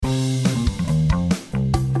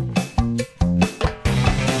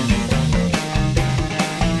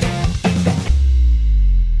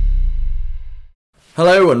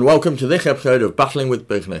Hello and welcome to this episode of Battling with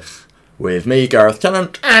Business with me, Gareth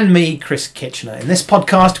Tennant. And me, Chris Kitchener. In this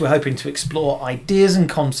podcast, we're hoping to explore ideas and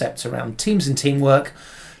concepts around teams and teamwork,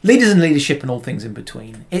 leaders and leadership, and all things in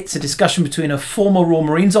between. It's a discussion between a former Royal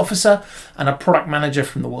Marines officer and a product manager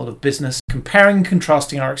from the world of business, comparing and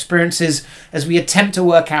contrasting our experiences as we attempt to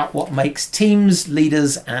work out what makes teams,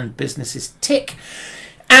 leaders, and businesses tick.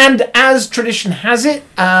 And as tradition has it,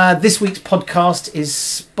 this week's podcast is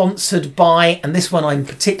sponsored by, and this one I'm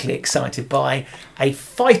particularly excited by, a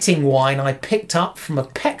fighting wine I picked up from a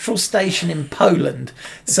petrol station in Poland.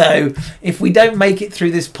 So if we don't make it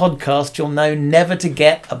through this podcast, you'll know never to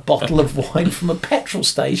get a bottle of wine from a petrol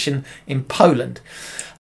station in Poland.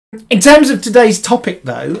 In terms of today's topic,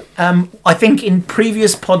 though, I think in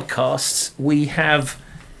previous podcasts we have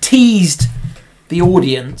teased the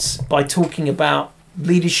audience by talking about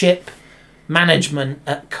leadership, management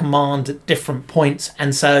at command at different points,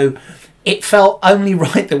 and so it felt only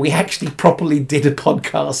right that we actually properly did a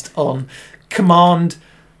podcast on command,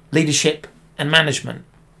 leadership, and management.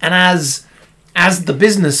 And as the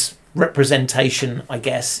business representation, I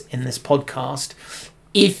guess, in this podcast,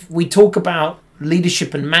 if we talk about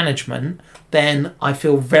leadership and management, then I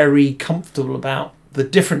feel very comfortable about the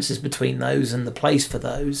differences between those and the place for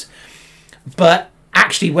those. But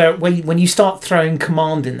actually, when you start throwing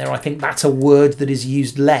command in there, I think that's a word that is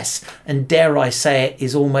used less, and dare I say it,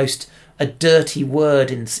 is almost a dirty word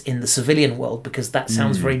in the civilian world, because that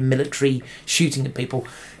sounds very military, shooting at people.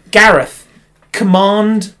 Gareth,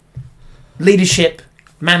 command, leadership,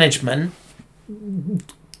 management.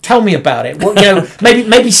 Tell me about it. What,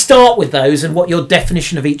 maybe start with those and what your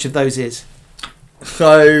definition of each of those is.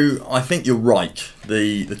 So I think you're right.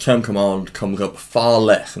 The term command comes up far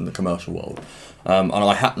less in the commercial world. And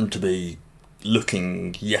I happened to be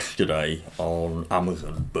looking yesterday on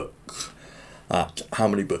Amazon books at how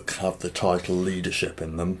many books have the title leadership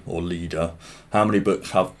in them, or leader, how many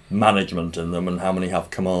books have management in them, and how many have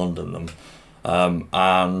command in them.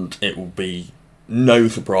 And it will be no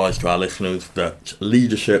surprise to our listeners that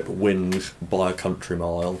leadership wins by a country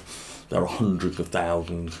mile. There are hundreds of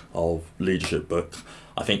thousands of leadership books.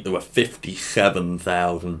 I think there were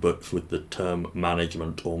 57,000 books with the term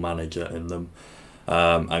management or manager in them.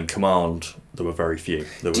 And command, there were very few.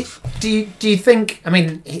 Do you think, I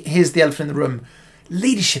mean, here's the elephant in the room,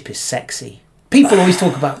 leadership is sexy. People always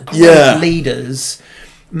talk about great leaders.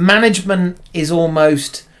 Management is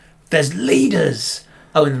almost, there's leaders.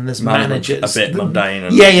 Oh, and then there's managers. A bit mundane.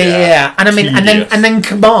 And, yeah. And I mean, and then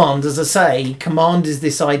command, as I say, command is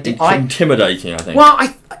this idea. It's intimidating, I think. Well,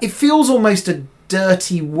 it feels almost a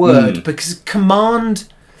dirty word, because command,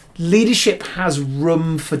 leadership has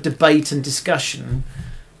room for debate and discussion.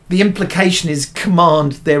 The implication is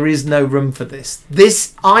command, there is no room for this.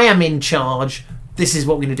 I am in charge. This is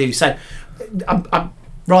what we're going to do. So,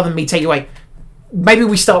 rather than me take you away, maybe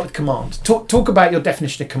we start with command. Talk about your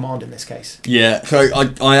definition of command in this case. Yeah, so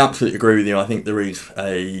I absolutely agree with you. I think there is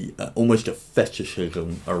almost a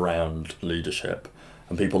fetishism around leadership,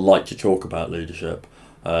 and people like to talk about leadership.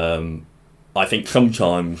 I think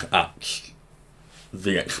sometimes at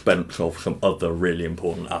the expense of some other really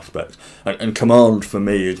important aspects. And command, for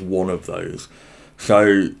me, is one of those.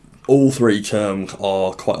 So all three terms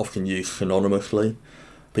are quite often used synonymously.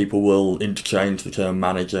 People will interchange the term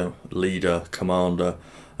manager, leader, commander,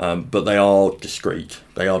 but they are discrete,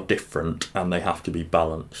 they are different, and they have to be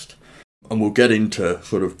balanced. And we'll get into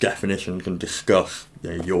sort of definitions and discuss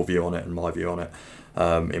your view on it and my view on it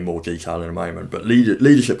in more detail in a moment. But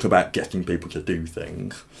leadership's about getting people to do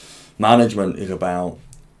things. Management is about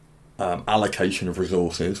allocation of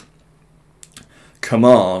resources.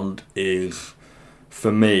 Command is,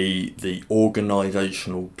 for me, the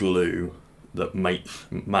organisational glue that makes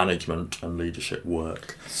management and leadership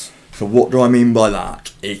work. So what do I mean by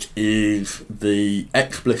that? It is the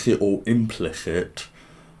explicit or implicit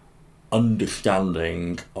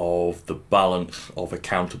understanding of the balance of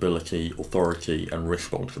accountability, authority and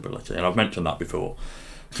responsibility. And I've mentioned that before.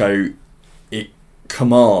 So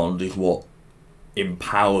command is what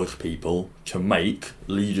empowers people to make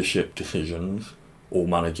leadership decisions or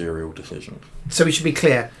managerial decisions. So we should be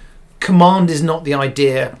clear. Command is not the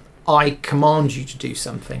idea, I command you to do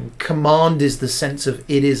something. Command is the sense of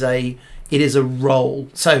it is a role.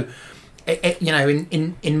 So,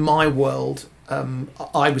 in my world,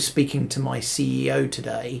 I was speaking to my CEO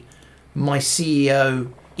today. My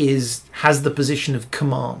CEO has the position of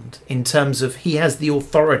command in terms of he has the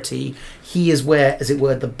authority. He is where, as it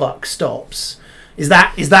were, the buck stops. Is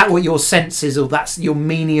that what your sense is, or that's your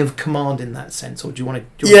meaning of command in that sense, or do you want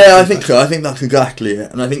to? Yeah, I think so. I think that's exactly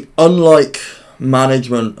it. And I think unlike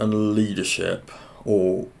management and leadership,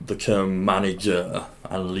 or the term manager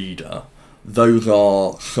and leader, those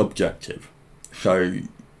are subjective. So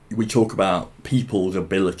we talk about people's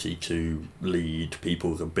ability to lead,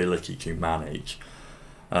 people's ability to manage,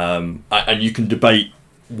 and you can debate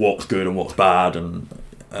what's good and what's bad, and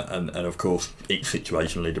of course each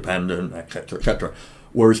situationally dependent, etc., etc.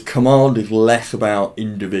 Whereas command is less about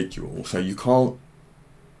individual, so you can't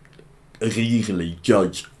as easily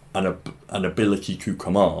judge an ability to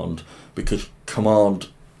command, because command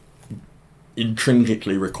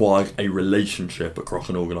intrinsically requires a relationship across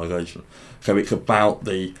an organisation. So it's about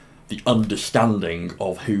the understanding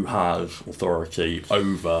of who has authority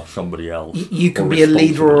over somebody else. You can be a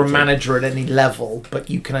leader or a manager at any level, but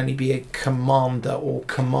you can only be a commander or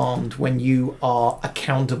command when you are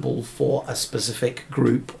accountable for a specific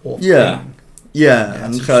group or thing. Yeah,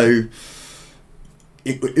 and so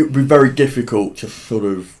it would be very difficult to sort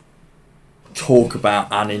of talk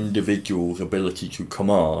about an individual's ability to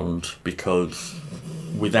command, because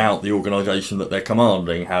without the organisation that they're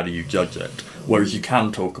commanding, how do you judge it? Whereas you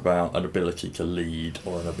can talk about an ability to lead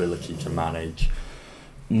or an ability to manage,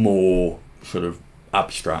 more sort of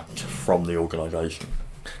abstract from the organisation.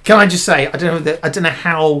 Can I just say, I don't know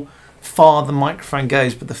how far the microphone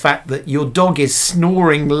goes, but the fact that your dog is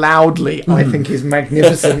snoring loudly, I think is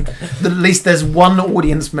magnificent. That at least there's one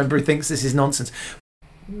audience member who thinks this is nonsense.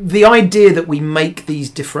 The idea that we make these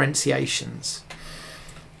differentiations,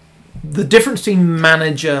 the difference between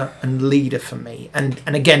manager and leader for me, and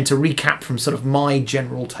again, to recap from sort of my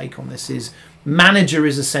general take on this, is manager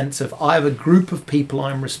is a sense of I have a group of people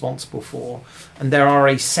I'm responsible for, and there are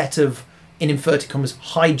a set of, in inverted commas,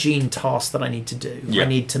 hygiene tasks that I need to do. I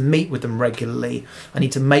need to meet with them regularly. I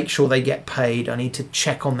need to make sure they get paid. I need to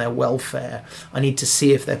check on their welfare. I need to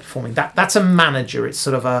see if they're performing. That's a manager. It's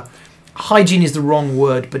sort of a, hygiene is the wrong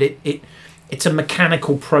word, but it's a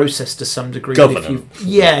mechanical process to some degree. Governance.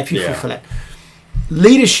 If you fulfill it.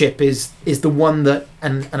 Leadership is the one that,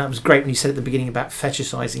 and that was great when you said at the beginning about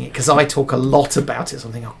fetishizing it, because I talk a lot about it. So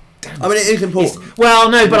I'm thinking, oh, damn. I mean, it is important. Well,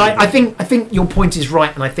 no, but I think your point is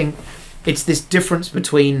right, and I think it's this difference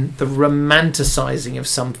between the romanticizing of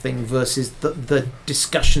something versus the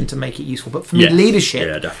discussion to make it useful. But for me,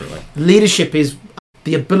 leadership is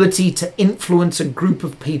the ability to influence a group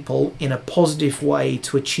of people in a positive way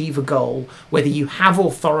to achieve a goal, whether you have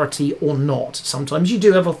authority or not. Sometimes you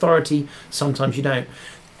do have authority, sometimes you don't.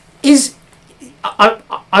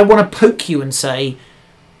 I want to poke you and say,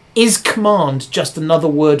 is command just another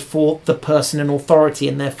word for the person in authority,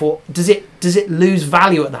 and therefore does it lose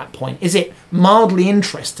value at that point? Is it mildly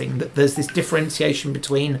interesting that there's this differentiation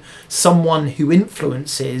between someone who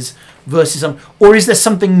influences versus or is there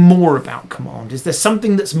something more about command? Is there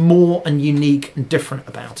something that's more and unique and different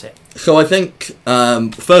about it? So I think,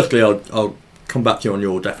 firstly, I'll come back to you on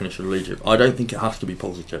your definition of leadership. I don't think it has to be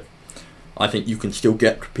positive. I think you can still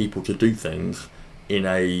get people to do things in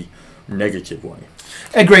a negative way.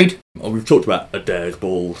 Agreed. We've talked about Adair's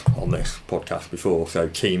balls on this podcast before, so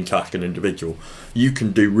team, task and individual. You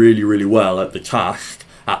can do really, really well at the task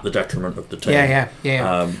at the detriment of the team.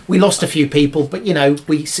 Yeah. We lost a few people, but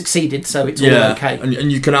we succeeded, so it's all okay.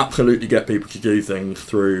 And you can absolutely get people to do things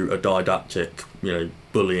through a didactic,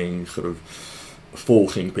 bullying, sort of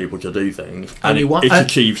forcing people to do things, and it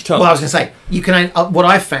achieves tasks. Well, I was going to say, you can. What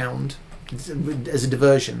I found as a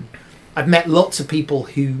diversion, I've met lots of people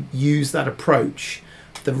who use that approach.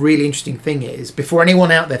 The really interesting thing is, before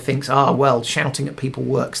anyone out there thinks, shouting at people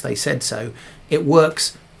works, they said so, it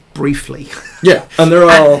works briefly. Yeah, and there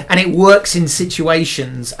are... and it works in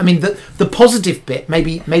situations. I mean, the positive bit,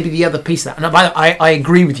 maybe the other piece of that, and I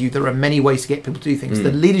agree with you, there are many ways to get people to do things.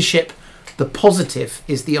 The leadership, the positive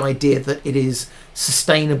is the idea that it is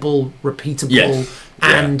sustainable, repeatable,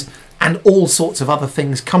 and all sorts of other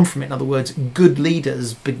things come from it. In other words, good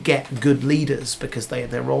leaders beget good leaders because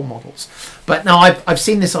they're role models. But now I've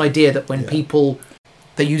seen this idea that when people,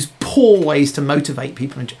 they use poor ways to motivate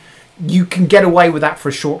people, you can get away with that for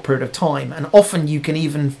a short period of time. And often you can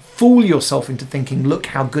even fool yourself into thinking, look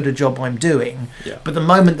how good a job I'm doing. Yeah. But the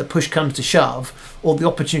moment the push comes to shove, or the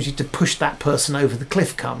opportunity to push that person over the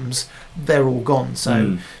cliff comes, they're all gone.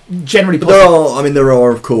 So generally... There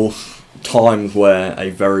are, of course, times where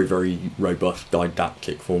a very, very robust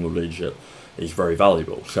didactic form of leadership is very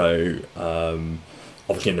valuable. So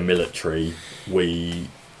obviously in the military we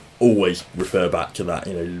always refer back to that,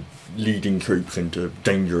 leading troops into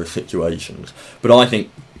dangerous situations. But I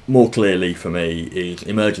think more clearly for me is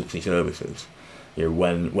emergency services.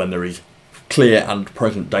 When there is clear and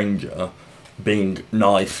present danger, being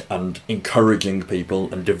nice and encouraging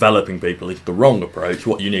people and developing people is the wrong approach.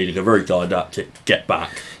 What you need is a very didactic, get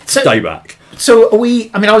back, stay back. So are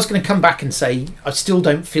we? I mean, I was going to come back and say I still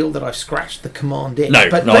don't feel that I've scratched the command itch. No,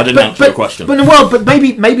 I didn't answer your question. But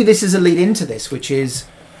maybe this is a lead into this, which is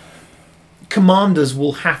commanders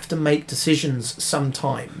will have to make decisions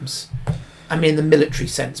sometimes. I mean, in the military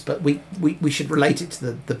sense, but we should relate it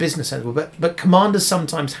to the business sense. But commanders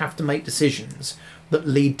sometimes have to make decisions that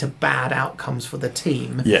lead to bad outcomes for the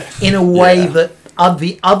team. Yes. In a way that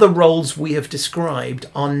the other roles we have described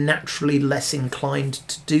are naturally less inclined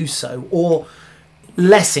to do so, or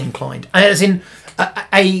less inclined. As in,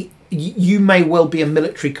 you may well be a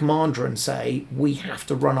military commander and say, we have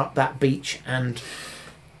to run up that beach and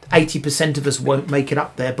 80% of us won't make it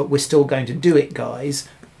up there, but we're still going to do it, guys.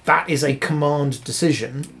 That is a command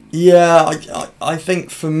decision. Yeah, I think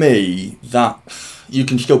for me that you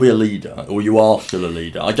can still be a leader, or you are still a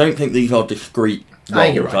leader. I don't think these are discrete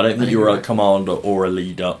roles. Right. I don't think you're a commander or a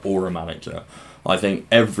leader or a manager. I think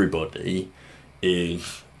everybody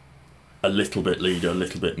is a little bit leader, a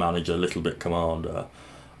little bit manager, a little bit commander.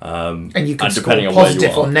 And you can score depending on positive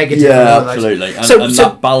where you or are. negative. Yeah, absolutely. And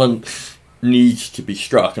that balance needs to be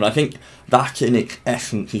struck. And I think that in its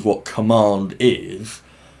essence is what command is.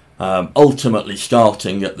 Ultimately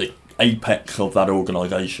starting at the apex of that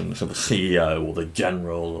organisation, so the CEO or the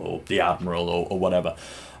general or the admiral or whatever,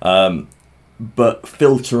 but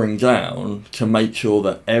filtering down to make sure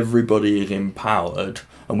that everybody is empowered.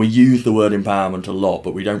 And we use the word empowerment a lot,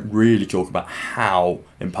 but we don't really talk about how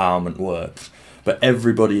empowerment works. But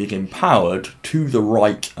everybody is empowered to the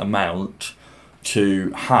right amount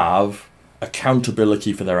to have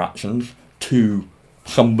accountability for their actions to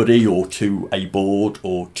somebody or to a board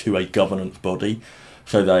or to a governance body,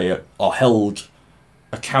 so they are held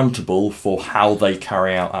accountable for how they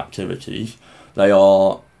carry out activities. They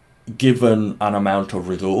are given an amount of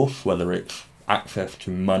resource, whether it's access to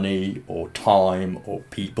money or time or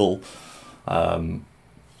people,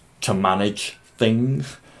 to manage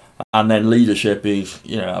things. And then leadership is,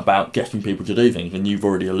 about getting people to do things. And you've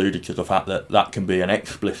already alluded to the fact that that can be an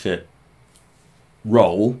explicit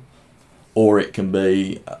role, or it can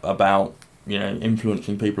be about,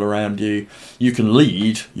 influencing people around you. You can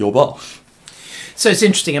lead your boss. So it's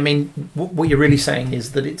interesting. I mean, what you're really saying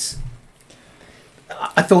is that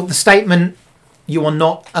I thought the statement, you are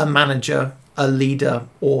not a manager, a leader,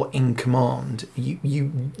 or in command.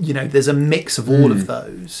 There's a mix of all of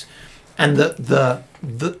those. And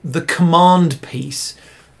the command piece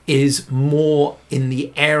is more in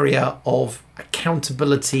the area of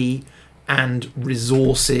accountability and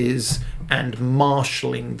resources and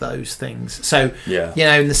marshalling those things. So,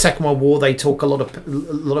 in the Second World War, they talk a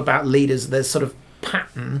lot about leaders. There's sort of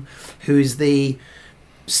Patton, who is the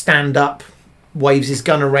stand-up, waves his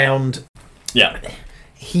gun around. Yeah.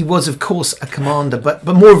 He was, of course, a commander, but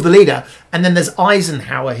more of the leader. And then there's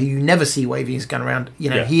Eisenhower, who you never see waving his gun around.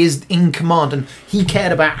 He is in command, and he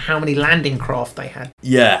cared about how many landing craft they had.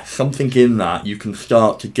 Yeah, something in that. You can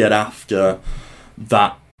start to get after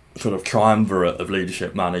that sort of triumvirate of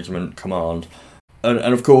leadership, management, command.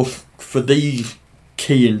 And of course, for these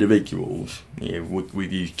key individuals,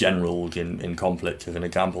 we've used generals in conflict as an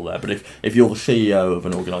example there, but if you're the CEO of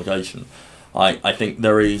an organisation, I think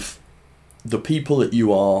there is the people that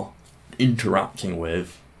you are interacting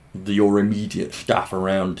with, your immediate staff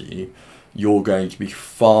around you, you're going to be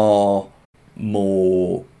far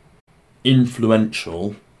more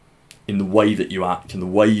influential in the way that you act, in the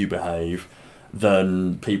way you behave,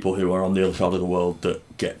 than people who are on the other side of the world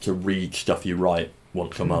that get to read stuff you write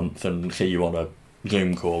once a month and see you on a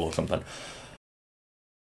Zoom call or something.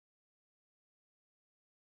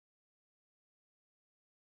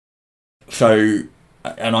 So,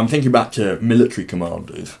 and I'm thinking back to military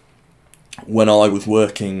commanders, when I was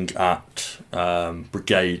working at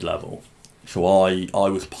brigade level. So I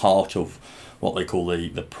was part of what they call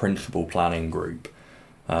the principal planning group.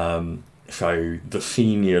 So the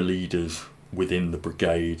senior leaders within the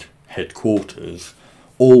brigade headquarters,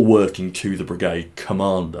 all working to the brigade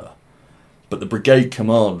commander. But the brigade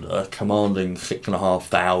commander, commanding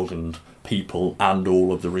 6,500 people and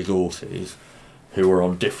all of the resources, who are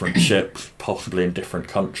on different ships, possibly in different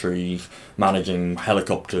countries, managing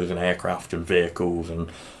helicopters and aircraft and vehicles and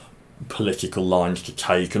political lines to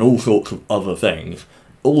take and all sorts of other things,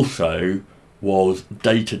 also was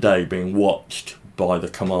day to day being watched by the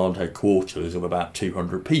command headquarters of about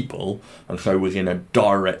 200 people, and so was in a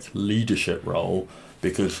direct leadership role,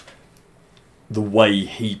 because the way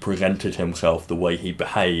he presented himself, the way he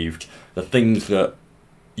behaved, the things that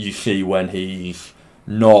you see when he's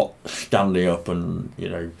not standing up and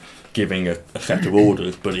giving a set of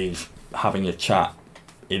orders, but he's having a chat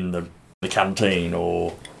in the canteen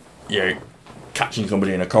or, catching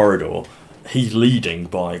somebody in a corridor, he's leading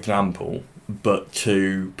by example. But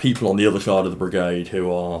to people on the other side of the brigade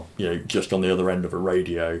who are, just on the other end of a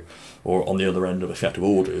radio or on the other end of a set of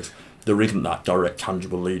orders, there isn't that direct,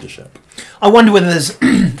 tangible leadership. I wonder whether there's...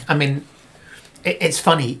 I mean, it's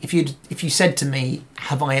funny. If you said to me,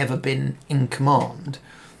 have I ever been in command?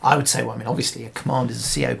 I would say, well, I mean, obviously a command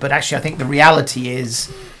is a CO, but actually I think the reality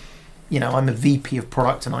is... I'm a VP of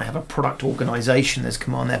product and I have a product organisation, there's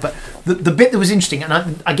command there. But the bit that was interesting,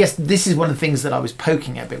 and I guess this is one of the things that I was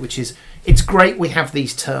poking at a bit, which is it's great we have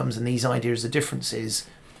these terms and these ideas of differences.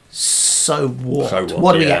 So what?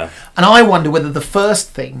 What do we get? And I wonder whether the first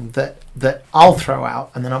thing that I'll throw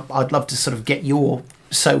out, and then I'd love to sort of get your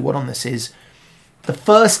so what on this is, the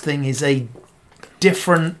first thing is a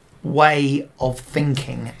different way of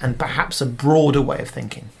thinking and perhaps a broader way of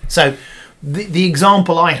thinking. So the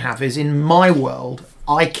example I have is in my world,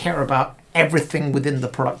 I care about everything within the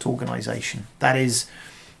product organisation. That is,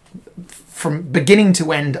 from beginning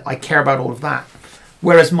to end, I care about all of that.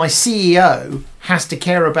 Whereas my CEO has to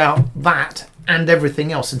care about that and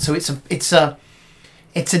everything else. And so it's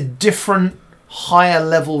a different, higher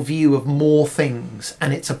level view of more things,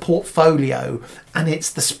 and it's a portfolio, and it's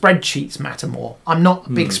the spreadsheets matter more. I'm not a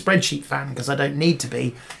big spreadsheet fan because I don't need to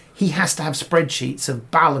be. He has to have spreadsheets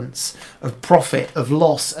of balance, of profit, of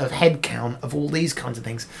loss, of headcount, of all these kinds of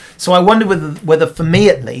things. So I wonder whether for me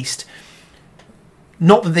at least,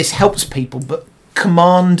 not that this helps people, but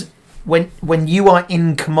command, when you are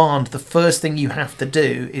in command, the first thing you have to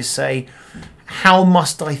do is say, how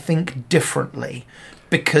must I think differently?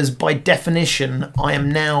 Because by definition, I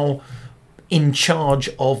am now in charge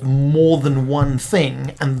of more than one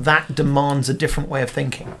thing, and that demands a different way of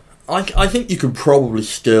thinking. I think you can probably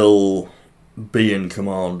still be in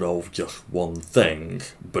command of just one thing,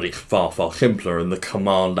 but it's far, far simpler, and the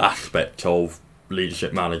command aspect of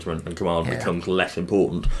leadership management and command becomes less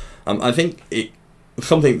important. I think it's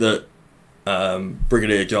something that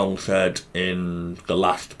Brigadier John said in the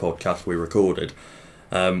last podcast we recorded,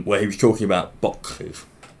 where he was talking about boxes,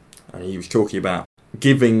 and he was talking about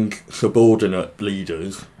giving subordinate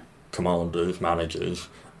leaders, commanders, managers,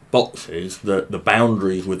 boxes, the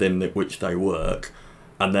boundaries within which they work,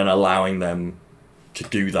 and then allowing them to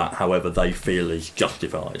do that however they feel is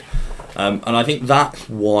justified. And I think that's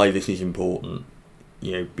why this is important,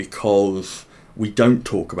 because we don't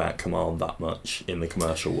talk about command that much in the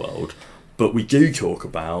commercial world, but we do talk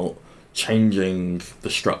about changing the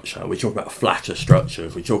structure. We talk about flatter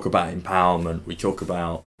structures, we talk about empowerment, we talk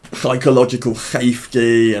about psychological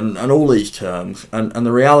safety and all these terms. And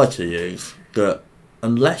the reality is that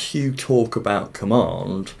unless you talk about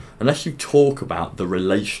command, unless you talk about the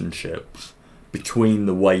relationships between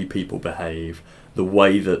the way people behave, the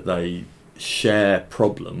way that they share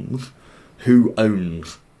problems, who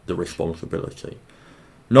owns the responsibility?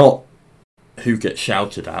 Not who gets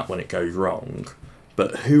shouted at when it goes wrong,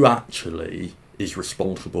 but who actually is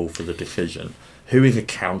responsible for the decision, who is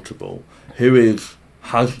accountable, who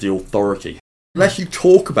has the authority. Unless you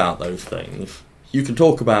talk about those things, you can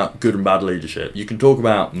talk about good and bad leadership, you can talk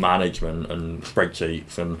about management and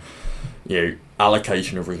spreadsheets and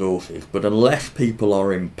allocation of resources, but unless people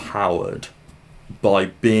are empowered by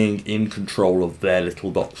being in control of their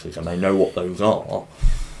little boxes and they know what those are,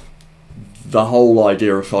 the whole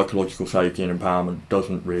idea of psychological safety and empowerment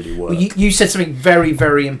doesn't really work. Well, you said something very,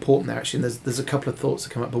 very important there, actually, and there's a couple of thoughts that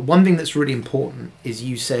come up, but one thing that's really important is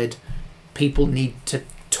you said people need to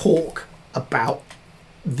talk about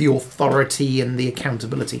the authority and the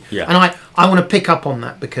accountability. Yeah. And I want to pick up on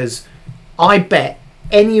that, because I bet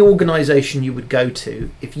any organisation you would go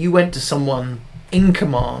to, if you went to someone in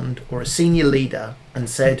command or a senior leader and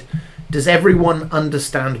said, does everyone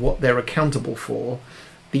understand what they're accountable for?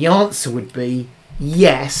 The answer would be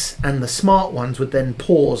yes, and the smart ones would then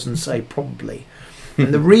pause and say probably.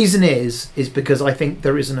 And the reason is because I think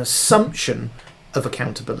there is an assumption of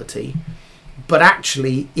accountability, but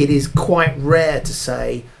actually it is quite rare to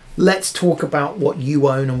say, let's talk about what you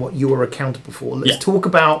own and what you are accountable for. Let's talk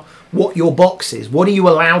about what your box is. What are you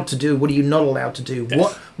allowed to do? What are you not allowed to do?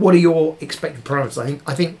 Yes. What are your expected parameters?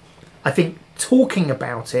 I think talking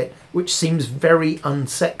about it, which seems very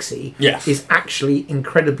unsexy, is actually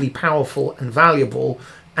incredibly powerful and valuable,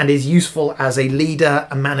 and is useful as a leader,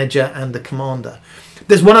 a manager, and a commander.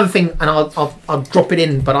 There's one other thing, and I'll drop it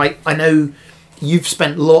in, but I know you've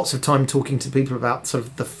spent lots of time talking to people about sort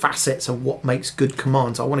of the facets of what makes good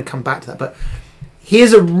command, so I want to come back to that. But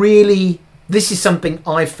this is something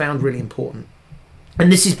I've found really important.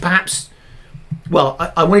 And this is perhaps Well,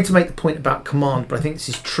 I wanted to make the point about command, but I think this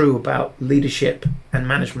is true about leadership and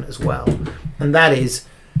management as well. And that is,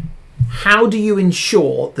 how do you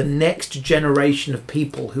ensure the next generation of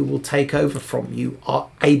people who will take over from you are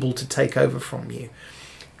able to take over from you?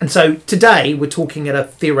 And so today we're talking at a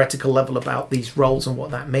theoretical level about these roles and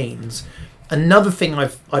what that means. Another thing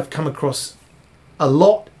I've come across a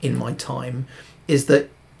lot in my time is that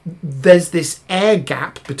there's this air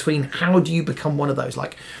gap between how do you become one of those.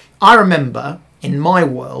 Like, I remember in my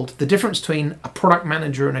world, the difference between a product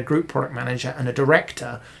manager and a group product manager and a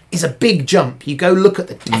director is a big jump. You go look at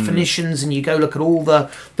the definitions and you go look at all the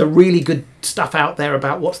really good stuff out there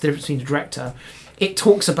about what's the difference between a director. It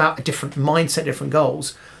talks about a different mindset, different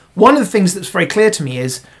goals. One of the things that's very clear to me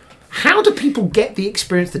is, how do people get the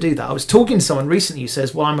experience to do that? I was talking to someone recently who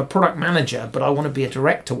says, well, I'm a product manager, but I want to be a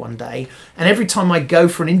director one day. And every time I go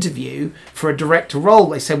for an interview for a director role,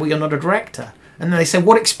 they say, well, you're not a director. And then they say,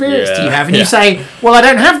 what experience do you have? And you say, well, I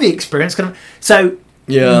don't have the experience. So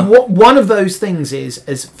one of those things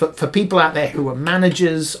is for people out there who are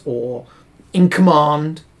managers or in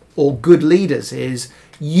command or good leaders, is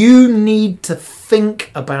you need to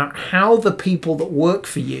think about how the people that work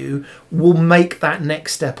for you will make that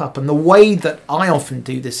next step up. And the way that I often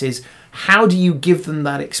do this is, how do you give them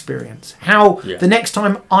that experience? The next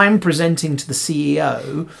time I'm presenting to the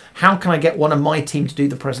CEO, how can I get one of my team to do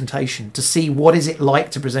the presentation, to see what is it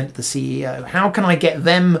like to present to the CEO? How can I get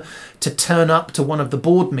them to turn up to one of the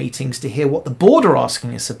board meetings to hear what the board are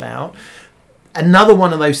asking us about? Another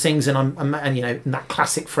one of those things, and you know, that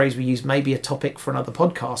classic phrase we use, maybe a topic for another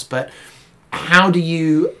podcast, but how do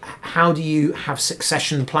you have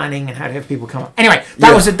succession planning and how do you have people come up? Anyway,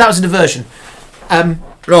 that was a diversion.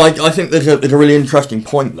 I think there's a really interesting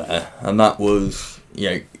point there, and that was, you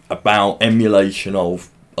know, about emulation of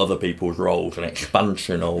other people's roles and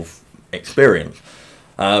expansion of experience.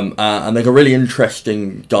 And there's a really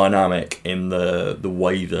interesting dynamic in the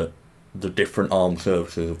way that the different armed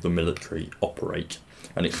services of the military operate.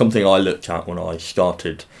 And it's something I looked at when I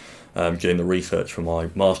started doing the research for my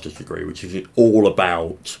master's degree, which is all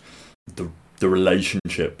about the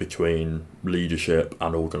relationship between leadership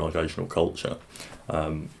and organisational culture,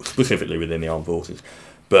 specifically within the armed forces.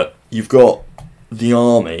 But you've got the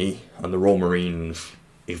Army, and the Royal Marines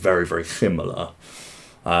is very, very similar,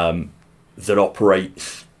 that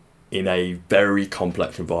operates in a very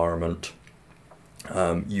complex environment.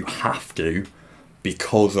 You have to,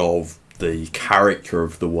 because of the character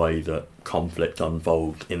of the way that conflict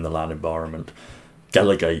unfolds in the land environment,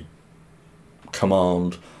 delegate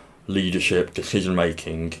command, leadership, decision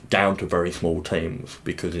making down to very small teams,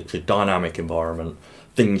 because it's a dynamic environment,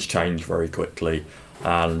 things change very quickly,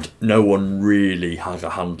 and no one really has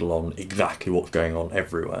a handle on exactly what's going on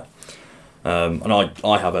everywhere. And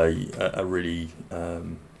I have a really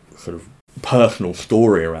sort of personal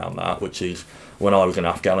story around that, which is when I was in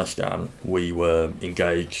Afghanistan, we were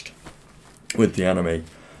engaged with the enemy.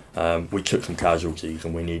 We took some casualties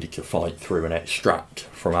and we needed to fight through and extract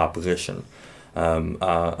from our position.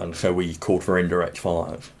 And so we called for indirect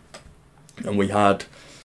fires. And we had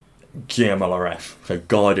GMLRS, so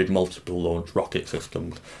guided multiple launch rocket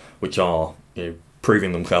systems, which are, you know,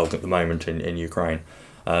 proving themselves at the moment in Ukraine,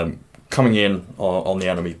 coming in on the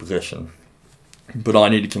enemy position. But I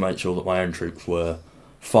needed to make sure that my own troops were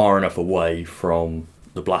far enough away from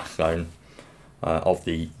the blast zone of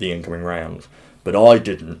the incoming rounds. But I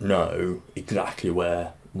didn't know exactly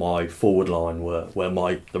where my forward line were, where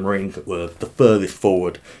the Marines that were the furthest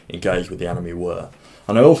forward engaged with the enemy were.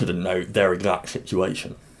 And I also didn't know their exact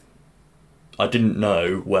situation. I didn't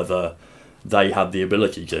know whether they had the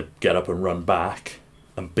ability to get up and run back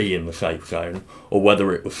and be in the safe zone, or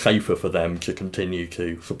whether it was safer for them to continue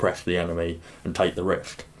to suppress the enemy and take the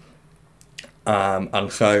risk.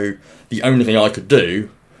 And so the only thing I could do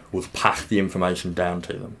was pass the information down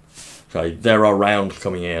to them. So there are rounds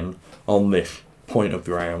coming in on this point of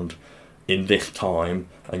ground in this time,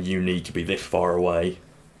 and you need to be this far away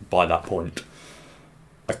by that point.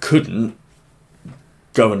 I couldn't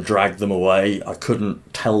go and drag them away. I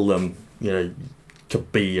couldn't tell them, you know, to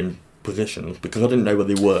be in positions, because I didn't know where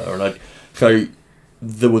they were. And so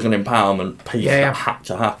there was an empowerment piece that had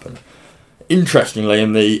to happen. Interestingly,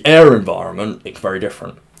 in the air environment, it's very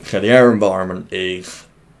different. So the air environment is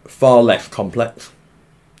far less complex.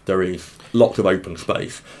 There is lots of open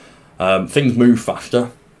space. Things move faster,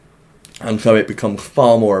 and so it becomes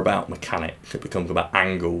far more about mechanics. It becomes about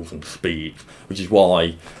angles and speeds, which is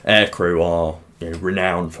why aircrew are, you know,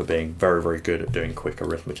 renowned for being very, very good at doing quick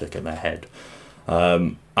arithmetic in their head.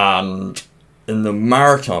 And in the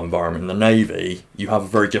maritime environment, in the Navy, you have a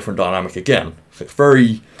very different dynamic again. So it's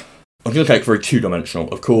very, I was going to say it's very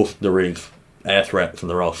two-dimensional. Of course, there is air threats and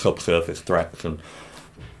there are subsurface threats,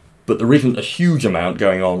 but there isn't a huge amount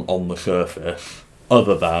going on the surface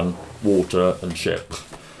other than water and ships,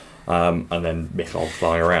 and then missiles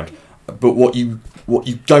flying around. But what you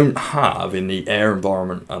don't have in the air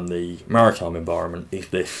environment and the maritime environment is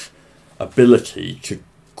this ability to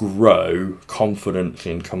grow confidence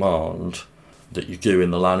in command that you do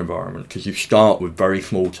in the land environment, because you start with very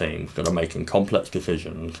small teams that are making complex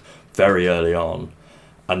decisions very early on,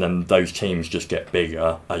 and then those teams just get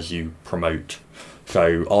bigger as you promote.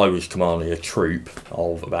 So I was commanding a troop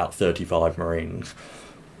of about 35 Marines.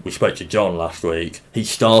 We spoke to John last week. He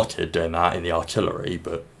started doing that in the artillery,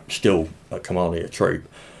 but still commanding a troop,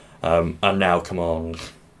 and now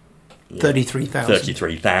commands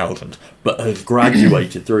 33,000, but has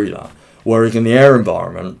graduated through that. Whereas in the air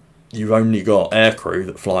environment, you've only got aircrew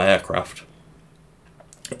that fly aircraft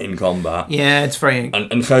in combat. Yeah, it's very... And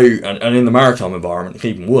in the maritime environment, it's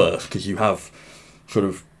even worse, because you have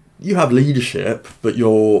leadership, but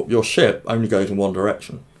your ship only goes in one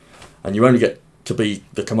direction. And you only get to be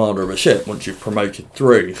the commander of a ship once you've promoted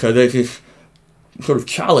through. So there's this sort of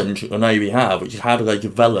challenge that the Navy have, which is how do they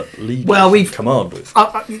develop leaders commanders?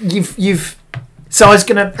 So I was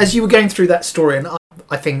going to... As you were going through that story, and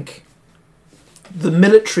I think the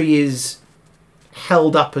military is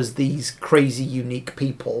held up as these crazy, unique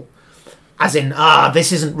people, as in,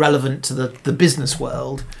 this isn't relevant to the business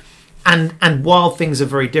world. And while things are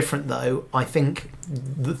very different, though, I think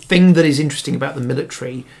the thing that is interesting about the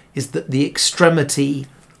military is that the extremity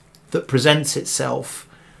that presents itself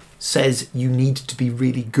says you need to be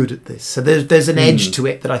really good at this. So there's an edge to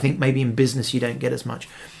it that I think maybe in business you don't get as much.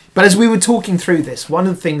 But as we were talking through this, one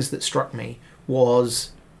of the things that struck me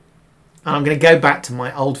was... And I'm going to go back to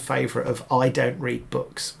my old favourite of I don't read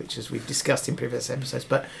books, which as we've discussed in previous episodes.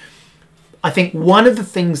 But I think one of the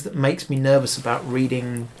things that makes me nervous about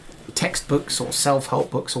reading textbooks or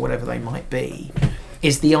self-help books or whatever they might be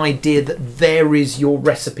is the idea that there is your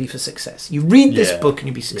recipe for success. You read this book and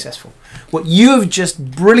you'll be successful. What you have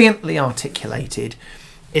just brilliantly articulated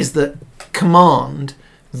is that command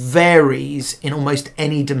varies in almost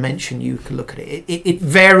any dimension you can look at it. It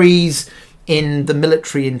varies... in the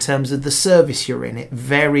military in terms of the service you're in. It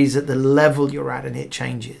varies at the level you're at and it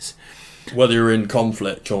changes. Whether you're in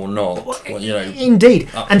conflict or not. Well, Indeed.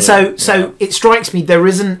 And so it strikes me there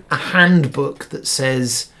isn't a handbook that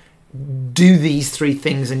says do these three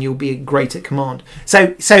things and you'll be great at command.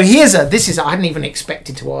 So I hadn't even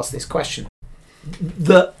expected to ask this question.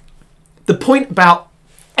 The point about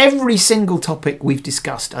every single topic we've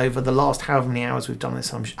discussed over the last however many hours we've done this,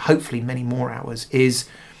 hopefully many more hours, is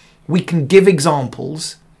we can give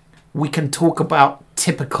examples, we can talk about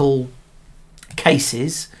typical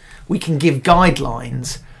cases, we can give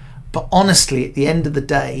guidelines, but honestly, at the end of the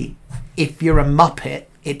day, if you're a muppet,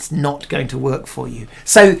 it's not going to work for you.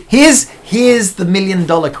 So here's the $1 million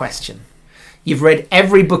question. You've read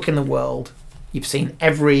every book in the world, you've seen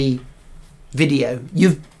every video,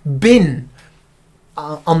 you've been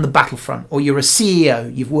on the battlefront, or you're a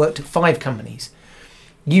CEO, you've worked at 5 companies.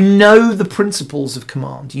 You know the principles of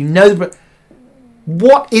command. You know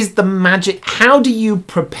what is the magic? How do you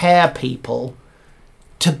prepare people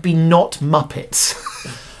to be not muppets?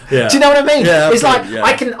 Yeah. Do you know what I mean? Yeah, it's like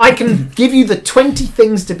I can give you the 20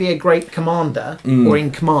 things to be a great commander or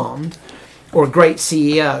in command or a great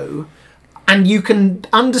CEO, and you can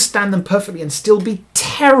understand them perfectly and still be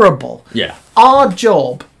terrible. Yeah. Our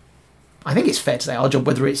job, I think it's fair to say our job,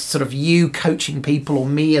 whether it's sort of you coaching people or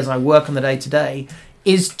me as I work on the day-to-day,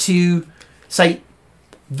 is to say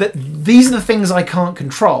that these are the things I can't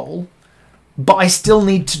control, but I still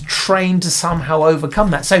need to train to somehow overcome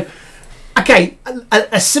that. So, okay,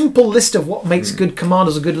 a simple list of what makes good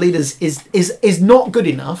commanders or good leaders is not good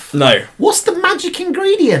enough. No. What's the magic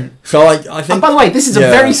ingredient? So I think... And by the way, this is a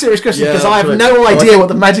very serious question because I have no idea what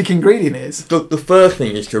the magic ingredient is. The first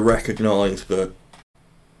thing is to recognise that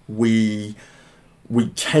we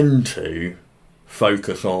tend to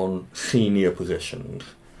focus on senior positions,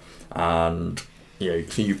 and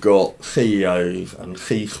so you've got CEOs and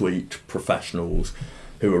C-suite professionals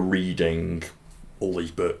who are reading all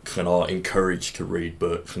these books and are encouraged to read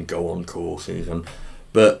books and go on courses,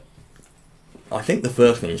 but I think the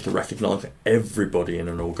first thing is to recognise that everybody in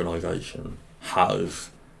an organisation has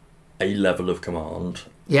a level of command,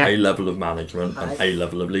 a level of management, and a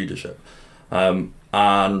level of leadership, and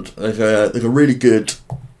there's a really good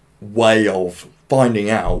way of finding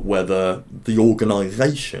out whether the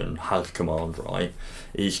organisation has command right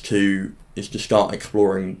is to start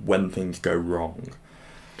exploring when things go wrong.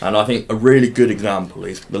 And I think a really good example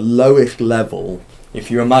is the lowest level.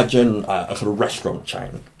 If you imagine a sort of restaurant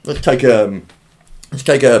chain, let's take a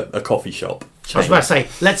coffee shop. I was about to say,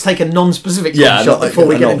 let's take a non-specific shot before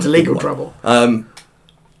we get into legal trouble.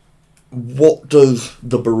 What does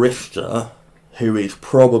the barista, who is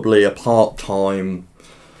probably a part-time,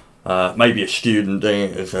 maybe a student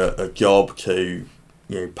doing it as a job to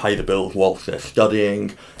pay the bills whilst they're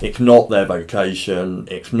studying, it's not their vocation,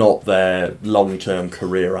 it's not their long-term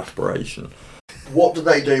career aspiration. What do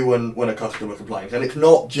they do when a customer complains? And it's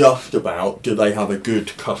not just about, do they have a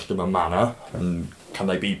good customer manner and can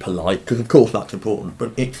they be polite? Because of course that's important,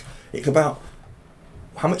 but it's about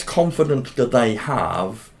how much confidence do they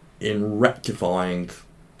have in rectifying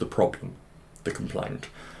the problem, the complaint.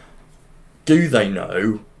 Do they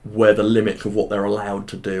know where the limits of what they're allowed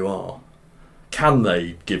to do are? Can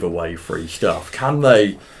they give away free stuff? Can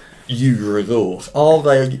they use resource?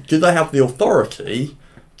 Do they have the authority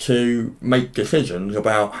to make decisions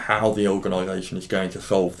about how the organisation is going to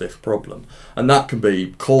solve this problem? And that can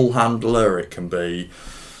be call handler, it can be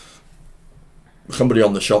somebody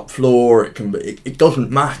on the shop floor, it doesn't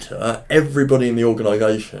matter. Everybody in the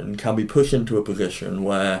organisation can be pushed into a position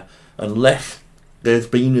where, unless there's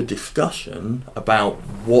been a discussion about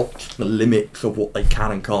what the limits of what they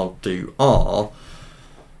can and can't do are,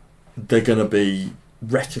 they're going to be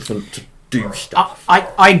reticent to do stuff.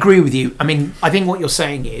 I agree with you. I mean, I think what you're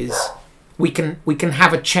saying is we can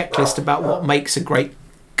have a checklist about what makes a great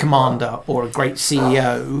commander or a great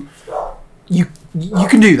CEO. You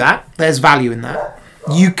can do that. There's value in that.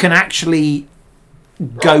 You can actually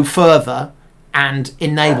go further and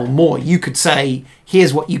enable more. You could say,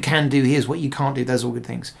 here's what you can do, here's what you can't do. Those are all good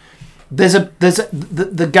things.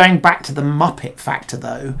 The going back to the Muppet factor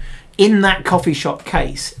though. In that coffee shop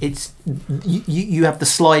case, it's you have the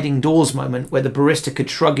sliding doors moment where the barista could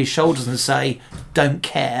shrug his shoulders and say, "Don't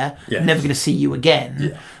care, never going to see you again."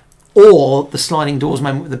 Yeah. Or the sliding doors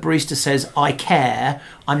moment where the barista says, "I care.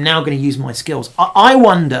 I'm now going to use my skills." I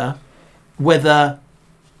wonder whether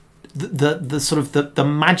the sort of the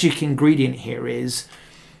magic ingredient here is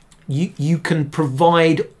you can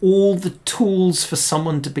provide all the tools for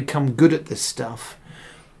someone to become good at this stuff,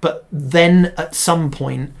 but then at some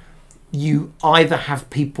point you either have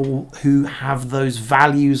people who have those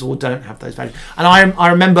values or don't have those values. And I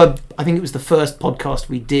remember, I think it was the first podcast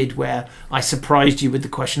we did where I surprised you with the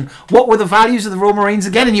question, what were the values of the Royal Marines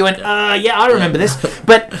again? And you went, yeah, I remember this.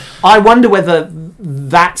 But I wonder whether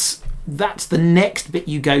that's the next bit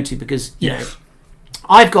you go to, because, you know,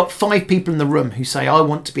 I've got 5 people in the room who say, I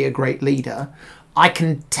want to be a great leader. I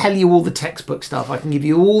can tell you all the textbook stuff. I can give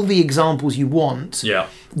you all the examples you want. Yeah.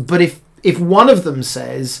 But if one of them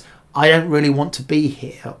says, I don't really want to be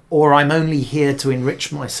here, or I'm only here to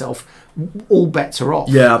enrich myself, all bets are off.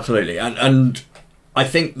 Yeah, absolutely. And I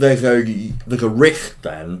think there's a risk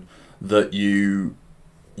then that you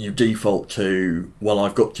default to, well,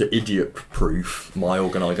 I've got to idiot-proof my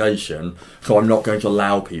organisation, so I'm not going to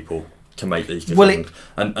allow people to make these decisions.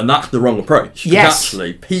 And that's the wrong approach. Yes.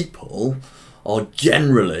 Actually, people are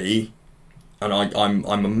generally, and I'm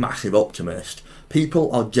a massive optimist, people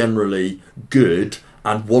are generally good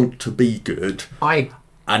and want to be good,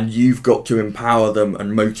 and you've got to empower them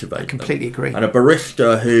and motivate them. I completely agree. And a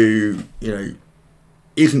barista who,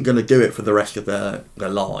 isn't going to do it for the rest of their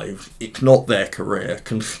lives, it's not their career,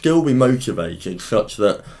 can still be motivated such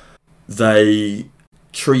that they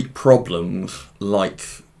treat problems like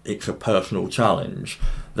it's a personal challenge.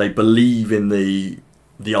 They believe in the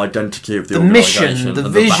identity of the mission, the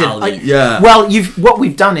vision. Yeah. Well, what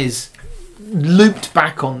we've done is looped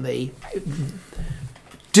back on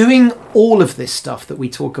doing all of this stuff that we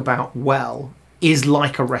talk about well is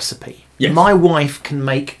like a recipe. Yes. My wife can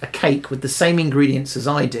make a cake with the same ingredients as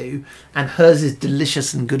I do, and hers is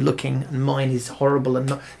delicious and good looking, and mine is horrible and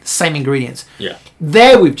not the same ingredients. Yeah.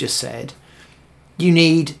 There we've just said, you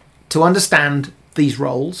need to understand these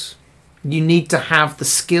roles. You need to have the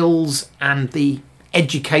skills and the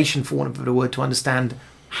education, for want of a better word, to understand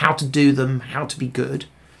how to do them, how to be good.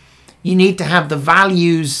 You need to have the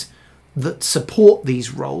values that support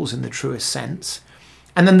these roles in the truest sense.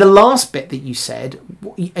 And then the last bit that you said,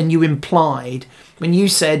 and you implied, when you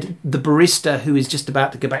said the barista who is just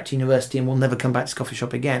about to go back to university and will never come back to this coffee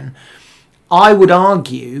shop again, I would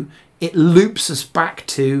argue it loops us back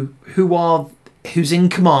to who's in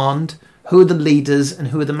command, who are the leaders and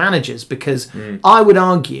who are the managers, because I would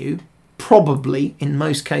argue probably in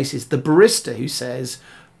most cases the barista who says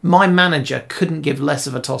my manager couldn't give less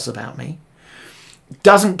of a toss about me,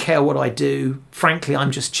 doesn't care what I do, frankly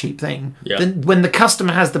I'm just cheap thing. Yeah. Then when the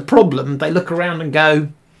customer has the problem, they look around and go,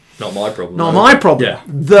 not my problem. Not my problem. Yeah.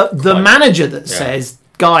 The manager that says,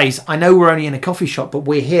 guys, I know we're only in a coffee shop, but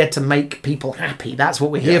we're here to make people happy. That's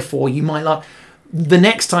what we're here for. You might like. The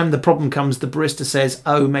next time the problem comes, the barista says,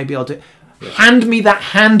 oh, maybe I'll do it. hand me that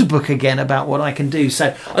handbook again about what I can do.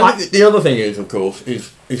 So I think the other thing is, of course,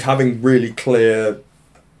 is having really clear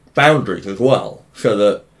boundaries as well, so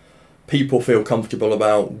that people feel comfortable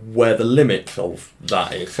about where the limits of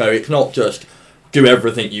that is. So it's not just do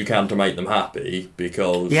everything you can to make them happy,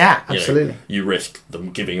 because absolutely. You risk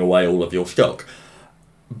them giving away all of your stock.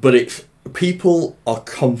 But it's people are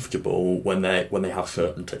comfortable when they have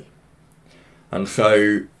certainty. And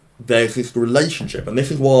so there's this relationship, and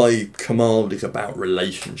this is why command is about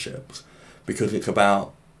relationships, because it's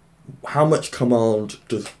about how much command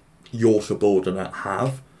does your subordinate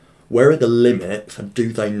have, where are the limits, and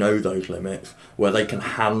do they know those limits, where they can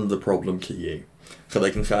hand the problem to you. So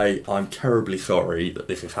they can say, I'm terribly sorry that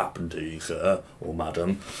this has happened to you, sir or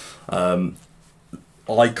madam.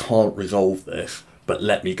 I can't resolve this, but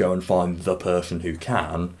let me go and find the person who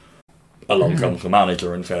can. Along comes the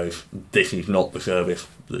manager and says, this is not the service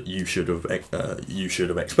that you should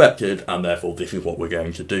have expected, and therefore this is what we're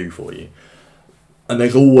going to do for you. And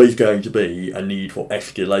there's always going to be a need for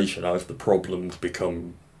escalation as the problems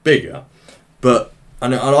become bigger. But,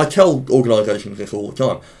 and I tell organisations this all the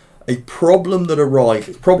time, a problem that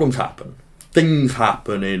arises, problems happen. Things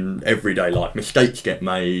happen in everyday life. Mistakes get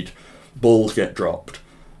made, balls get dropped.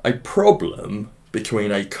 A problem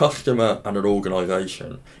between a customer and an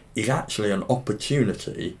organisation is actually an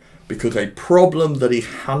opportunity, because a problem that is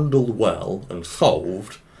handled well and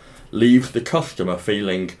solved leaves the customer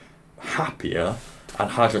feeling happier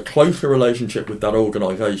and has a closer relationship with that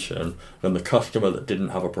organisation than the customer that didn't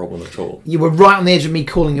have a problem at all. You were right on the edge of me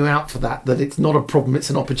calling you out for that it's not a problem, it's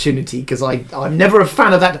an opportunity, because I'm never a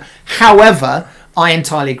fan of that. However, I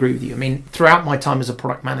entirely agree with you. I mean, throughout my time as a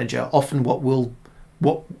product manager, often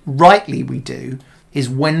what rightly we do is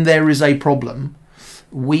when there is a problem,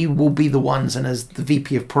 we will be the ones, and as the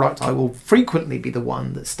VP of product, I will frequently be the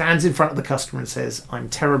one that stands in front of the customer and says, I'm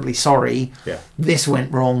terribly sorry, this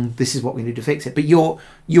went wrong, this is what we need to fix it. But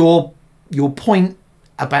your point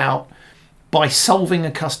about by solving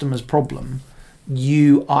a customer's problem,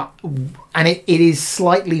 you are, and it is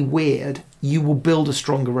slightly weird, you will build a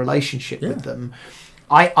stronger relationship with them.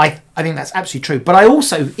 I think that's absolutely true. But I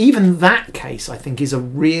also, even that case, I think is a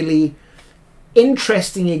really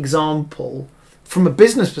interesting example from a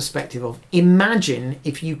business perspective of, imagine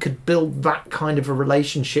if you could build that kind of a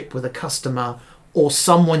relationship with a customer or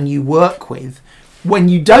someone you work with when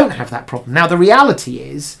you don't have that problem. Now, the reality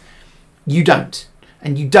is you don't.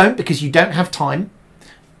 And you don't because you don't have time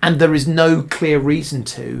and there is no clear reason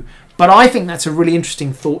to. But I think that's a really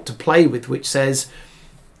interesting thought to play with, which says,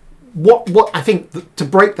 what I think, to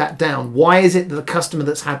break that down, why is it that the customer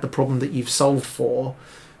that's had the problem that you've solved for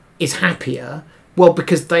is happier? Well,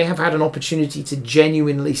 because they have had an opportunity to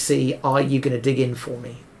genuinely see, are you going to dig in for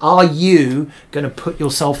me? Are you going to put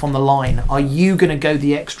yourself on the line? Are you going to go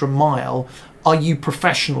the extra mile? Are you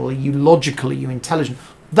professional? Are you logical? Are you intelligent?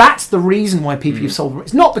 That's the reason why people have solved it.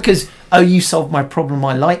 It's not because, oh, you solved my problem,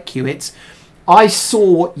 I like you. It's, I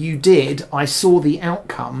saw what you did, I saw the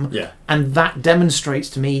outcome, and that demonstrates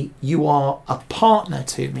to me you are a partner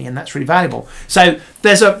to me, and that's really valuable. So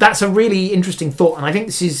that's a really interesting thought, and I think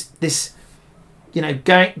this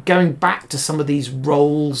going back to some of these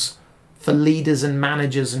roles for leaders and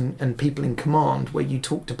managers and people in command, where you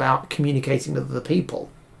talked about communicating with other people.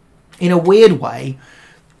 In a weird way,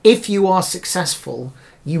 if you are successful,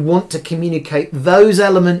 you want to communicate those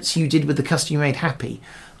elements you did with the customer you made happy.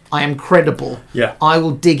 I am credible. I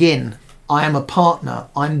will dig in. I am a partner.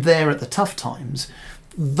 I'm there at the tough times.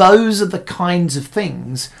 Those are the kinds of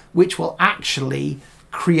things which will actually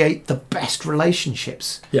create the best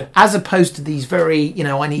relationships, as opposed to these very,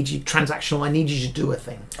 I need you transactional, I need you to do a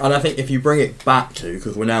thing. And I think if you bring it back to,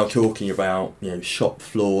 because we're now talking about shop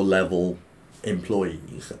floor level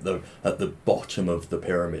employees at the bottom of the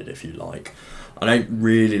pyramid, if you like. I don't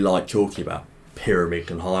really like talking about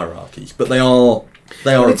pyramids and hierarchies, but they are.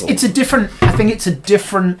 It's a different. I think it's a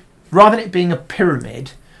different. Rather than it being a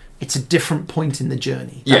pyramid, it's a different point in the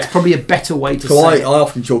journey. That's probably a better way to say it. I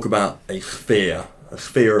often talk about a sphere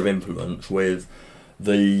of influence with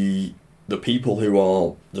the people who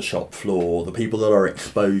are the shop floor, the people that are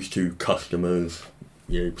exposed to customers,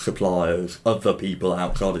 suppliers, other people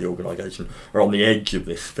outside of the organisation are on the edge of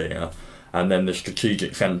this sphere, and then the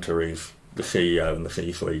strategic centre is the CEO and the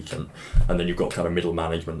C-suite, and then you've got kind of middle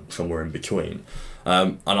management somewhere in between.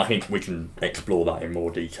 And I think we can explore that in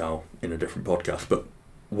more detail in a different podcast. But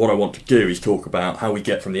what I want to do is talk about how we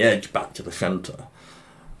get from the edge back to the centre,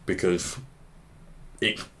 because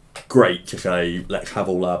it's great to say, let's have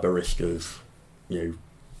all our baristas,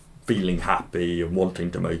 feeling happy and wanting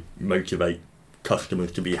to motivate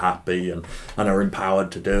customers to be happy and are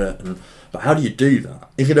empowered to do it. But how do you do that?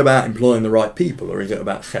 Is it about employing the right people, or is it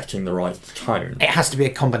about setting the right tone? It has to be a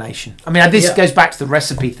combination. I mean, this goes back to the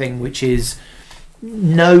recipe thing, which is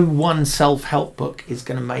no one self-help book is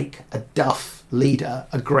going to make a duff leader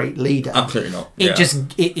a great leader. Absolutely not.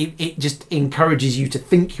 It just encourages you to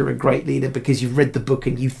think you're a great leader because you've read the book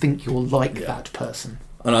and you think you're like that person.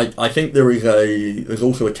 And I think there's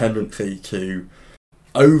also a tendency to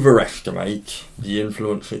overestimate the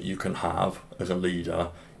influence that you can have as a leader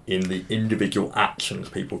in the individual actions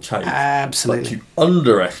people take. Absolutely. But to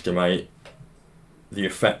underestimate the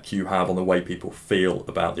effect you have on the way people feel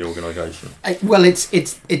about the organisation. Well, it's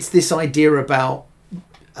this idea about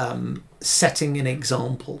setting an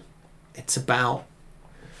example. It's about,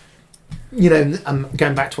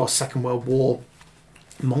 going back to our Second World War,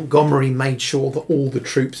 Montgomery made sure that all the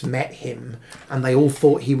troops met him and they all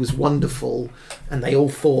thought he was wonderful and they all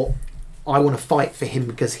thought, I want to fight for him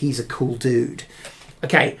because he's a cool dude.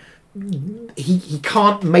 Okay, he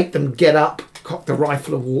can't make them get up, cock the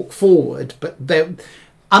rifle and walk forward, but in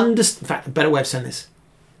fact, a better way of saying this,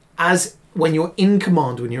 as when you're in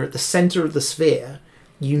command, when you're at the centre of the sphere,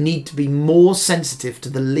 you need to be more sensitive to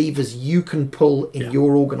the levers you can pull in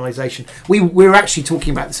your organisation. We were actually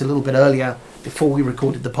talking about this a little bit earlier before we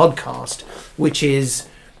recorded the podcast, which is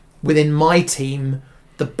within my team,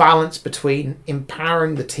 the balance between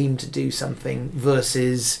empowering the team to do something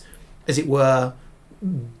versus, as it were,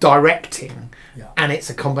 directing. And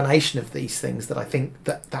it's a combination of these things that I think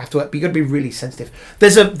that have to work. But you've got to be really sensitive.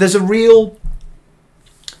 There's a real...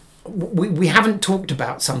 We haven't talked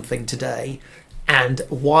about something today, and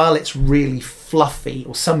while it's really fluffy,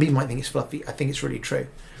 or some people might think it's fluffy, I think it's really true.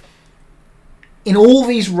 In all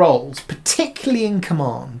these roles, particularly in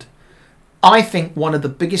command, I think one of the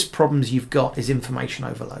biggest problems you've got is information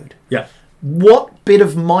overload. Yeah. What bit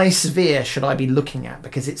of my sphere should I be looking at?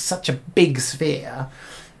 Because it's such a big sphere.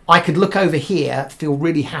 I could look over here, feel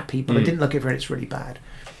really happy, but I didn't look over here, it's really bad.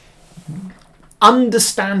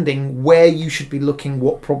 Understanding where you should be looking,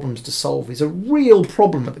 what problems to solve, is a real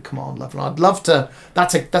problem at the command level. And I'd love to.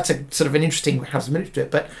 That's a sort of an interesting. Have some minutes to it,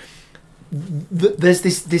 but there's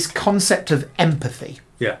this concept of empathy,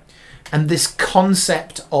 and this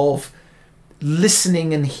concept of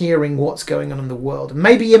listening and hearing what's going on in the world. And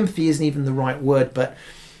maybe empathy isn't even the right word, but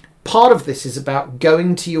part of this is about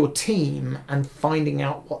going to your team and finding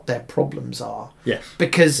out what their problems are. Yes,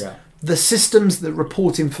 because. The systems that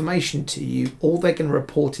report information to you, all they're going to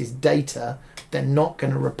report is data. They're not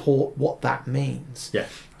going to report what that means. Yeah.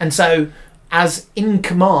 And so, as in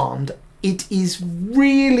command, it is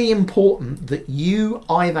really important that you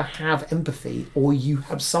either have empathy or you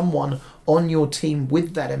have someone on your team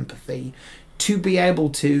with that empathy to be able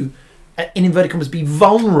to, in inverted commas, be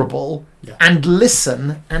vulnerable and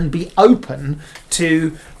listen and be open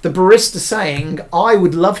to the barista saying, I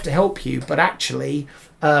would love to help you, but actually...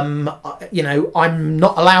 I'm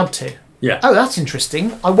not allowed to. Yeah. Oh, that's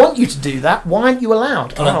interesting. I want you to do that. Why aren't you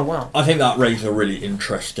allowed? Wow. I think that raises a really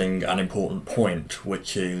interesting and important point,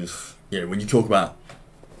 which is, when you talk about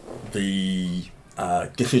the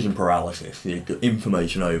decision paralysis, the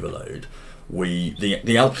information overload,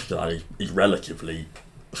 the answer to that is relatively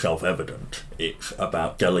self-evident. It's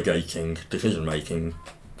about delegating decision making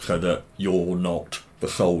so that you're not the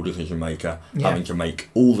sole decision maker, having to make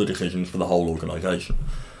all the decisions for the whole organisation.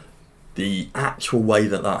 The actual way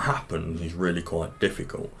that happens is really quite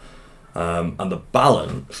difficult. And the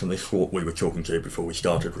balance, and this is what we were talking to before we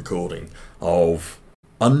started recording, of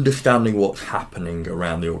understanding what's happening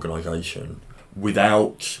around the organisation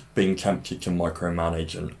without being tempted to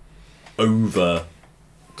micromanage and over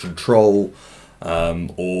control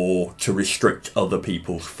or to restrict other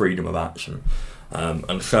people's freedom of action.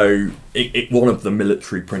 And so one of the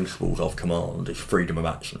military principles of command is freedom of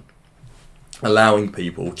action. Allowing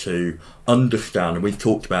people to understand, and we've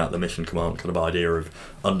talked about the mission command kind of idea of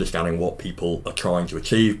understanding what people are trying to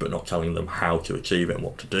achieve, but not telling them how to achieve it and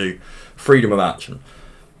what to do. Freedom of action.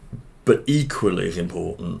 But equally as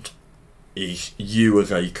important is you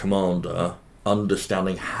as a commander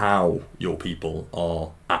understanding how your people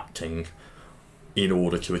are acting in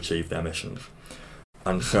order to achieve their missions.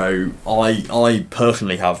 And so I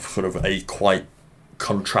personally have sort of a quite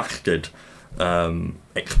contrasted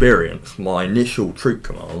experience. My initial troop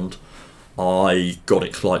command, I got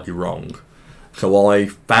it slightly wrong. So I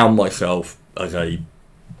found myself as a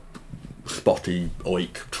spotty,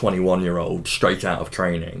 oik 21-year-old straight out of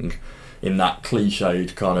training in that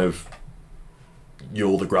cliched kind of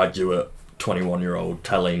you're the graduate 21-year-old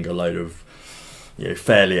telling a load of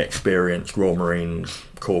fairly experienced Royal Marines,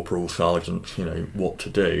 corporals, sergeants, what to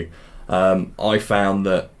do. I found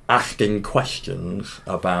that asking questions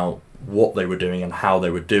about what they were doing and how they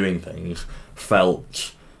were doing things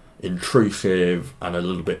felt intrusive and a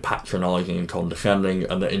little bit patronising and condescending,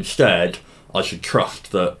 and that instead I should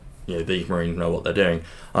trust that these Marines know what they're doing.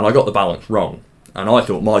 And I got the balance wrong, and I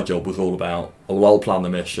thought my job was all about, oh, I'll plan the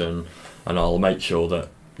mission and I'll make sure that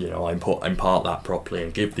I impart that properly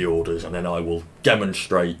and give the orders, and then I will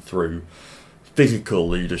demonstrate through physical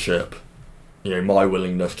leadership my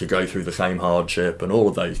willingness to go through the same hardship and all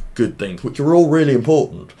of those good things, which are all really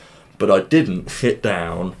important. But I didn't sit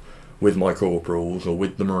down with my corporals or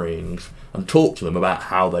with the Marines and talk to them about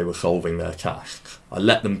how they were solving their tasks. I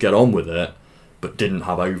let them get on with it, but didn't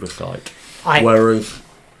have oversight. Whereas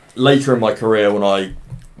later in my career, when I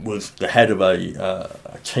was the head of a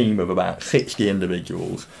team of about 60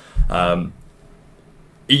 individuals,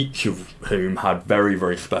 each of whom had very,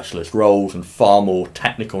 very specialist roles and far more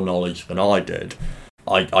technical knowledge than I did,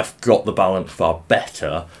 I got the balance far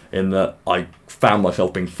better in that I found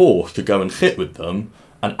myself being forced to go and sit with them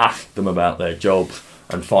and ask them about their jobs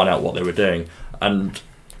and find out what they were doing. And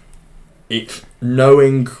it's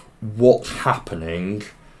knowing what's happening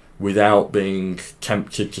without being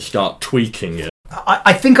tempted to start tweaking it.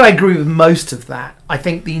 I think I agree with most of that. I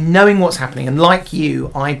think the knowing what's happening, and like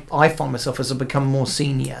you, I find myself as I become more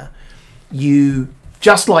senior,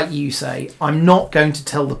 just like you say, I'm not going to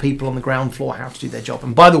tell the people on the ground floor how to do their job.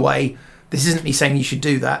 And by the way, this isn't me saying you should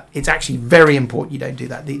do that. It's actually very important you don't do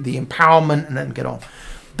that. The empowerment and then get on.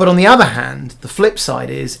 But on the other hand, the flip side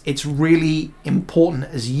is it's really important,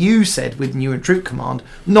 as you said with New and Troop Command,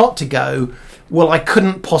 not to go, well, I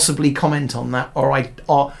couldn't possibly comment on that,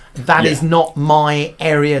 or that is not my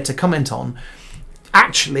area to comment on.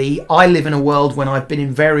 Actually, I live in a world when I've been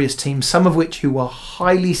in various teams, some of which who were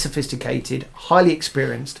highly sophisticated, highly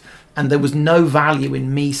experienced, and there was no value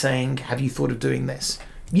in me saying, have you thought of doing this?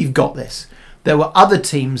 You've got this. There were other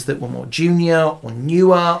teams that were more junior or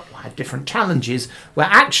newer or had different challenges where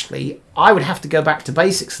actually I would have to go back to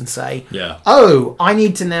basics and say, oh, I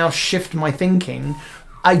need to now shift my thinking.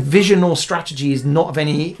 A vision or strategy is not of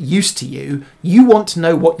any use to you. You want to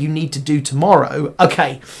know what you need to do tomorrow.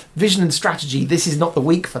 Okay, vision and strategy, this is not the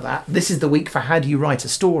week for that. This is the week for how do you write a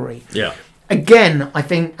story. Yeah. Again, I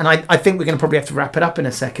think, and I think we're going to probably have to wrap it up in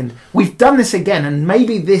a second. We've done this again, and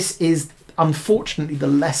maybe this is unfortunately the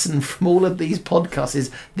lesson from all of these podcasts is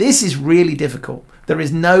this is really difficult. There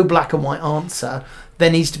is no black and white answer.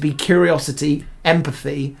 There needs to be curiosity,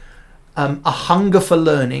 empathy, a hunger for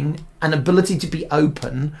learning, an ability to be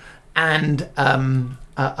open, and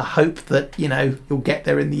a hope that you'll get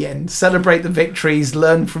there in the end. Celebrate the victories,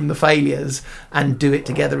 learn from the failures, and do it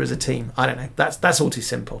together as a team. I don't know. That's all too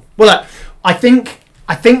simple. Well, I think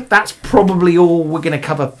that's probably all we're going to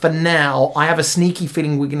cover for now. I have a sneaky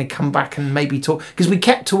feeling we're going to come back and maybe talk, because we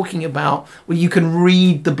kept talking about, well, you can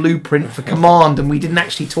read the blueprint for command, and we didn't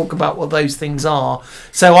actually talk about what those things are.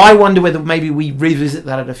 So I wonder whether maybe we revisit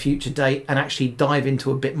that at a future date and actually dive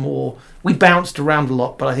into a bit more. We bounced around a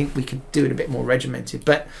lot, but I think we could do it a bit more regimented.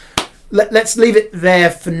 But let's leave it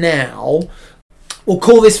there for now. We'll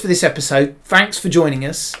call this for this episode. Thanks for joining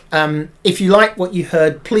us. If you like what you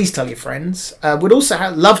heard, please tell your friends. We'd also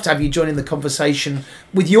love to have you join in the conversation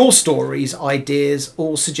with your stories, ideas,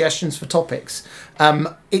 or suggestions for topics.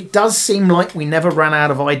 It does seem like we never ran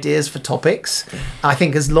out of ideas for topics. I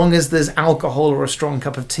think as long as there's alcohol or a strong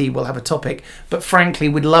cup of tea, we'll have a topic. But frankly,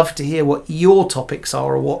 we'd love to hear what your topics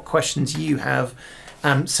are or what questions you have.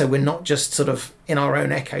 So we're not just sort of in our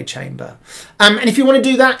own echo chamber. And if you want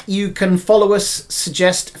to do that, you can follow us,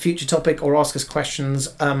 suggest a future topic, or ask us questions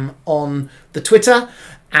on the Twitter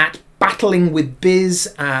at Battling with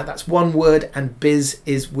Biz. That's one word, and Biz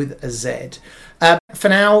is with a Z. For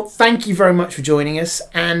now, thank you very much for joining us,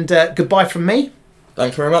 and goodbye from me.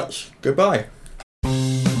 Thanks very much. Goodbye.